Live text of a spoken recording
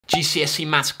GCSE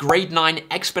Maths Grade 9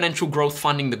 Exponential Growth,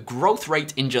 finding the growth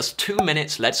rate in just 2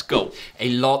 minutes. Let's go. A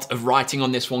lot of writing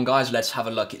on this one, guys. Let's have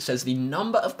a look. It says the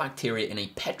number of bacteria in a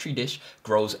Petri dish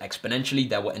grows exponentially.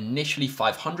 There were initially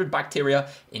 500 bacteria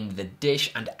in the dish,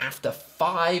 and after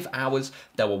 5 hours,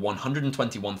 there were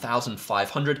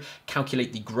 121,500.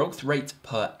 Calculate the growth rate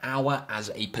per hour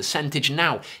as a percentage.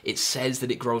 Now, it says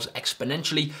that it grows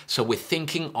exponentially, so we're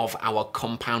thinking of our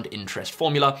compound interest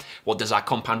formula. What does our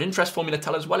compound interest formula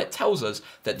tell us? Well, it tells us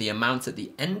that the amount at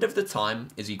the end of the time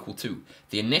is equal to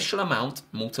the initial amount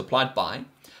multiplied by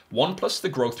 1 plus the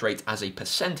growth rate as a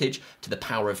percentage to the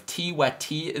power of t, where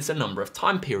t is the number of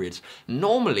time periods.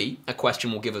 Normally, a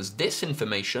question will give us this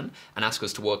information and ask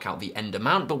us to work out the end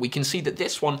amount, but we can see that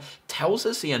this one tells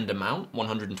us the end amount,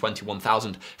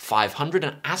 121,500,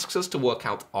 and asks us to work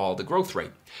out r, the growth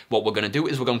rate. What we're going to do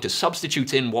is we're going to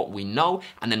substitute in what we know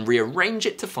and then rearrange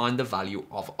it to find the value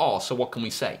of r. So what can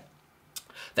we say?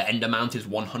 The end amount is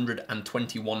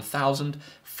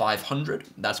 121,500.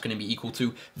 That's going to be equal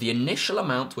to the initial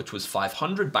amount, which was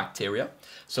 500 bacteria.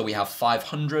 So we have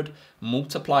 500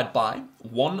 multiplied by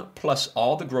 1 plus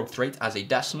r, the growth rate, as a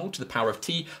decimal to the power of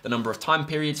t, the number of time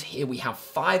periods. Here we have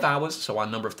 5 hours, so our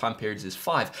number of time periods is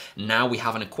 5. Now we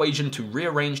have an equation to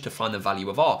rearrange to find the value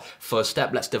of r. First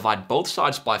step, let's divide both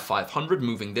sides by 500,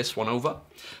 moving this one over.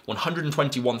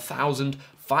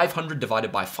 121,500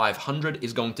 divided by 500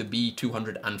 is going to be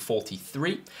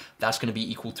 243. That's going to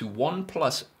be equal to 1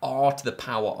 plus r to the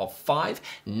power of 5.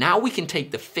 Now we can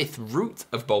take the fifth root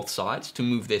of both sides to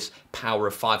move this power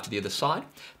of 5 to the other side.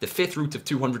 The fifth root of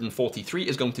 243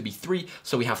 is going to be 3,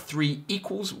 so we have 3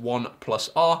 equals 1 plus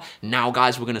r. Now,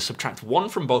 guys, we're going to subtract 1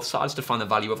 from both sides to find the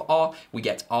value of r. We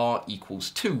get r equals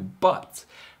 2, but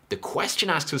the question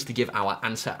asks us to give our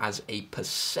answer as a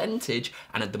percentage,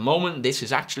 and at the moment this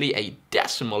is actually a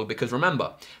decimal, because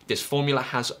remember, this formula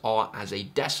has r as a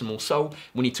decimal, so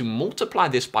we need to multiply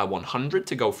this by 100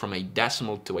 to go from a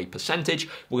decimal to a percentage.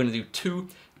 We're going to do 2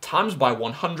 times by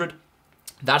 100.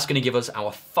 That's going to give us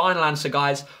our final answer,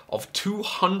 guys, of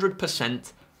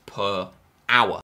 200% per hour.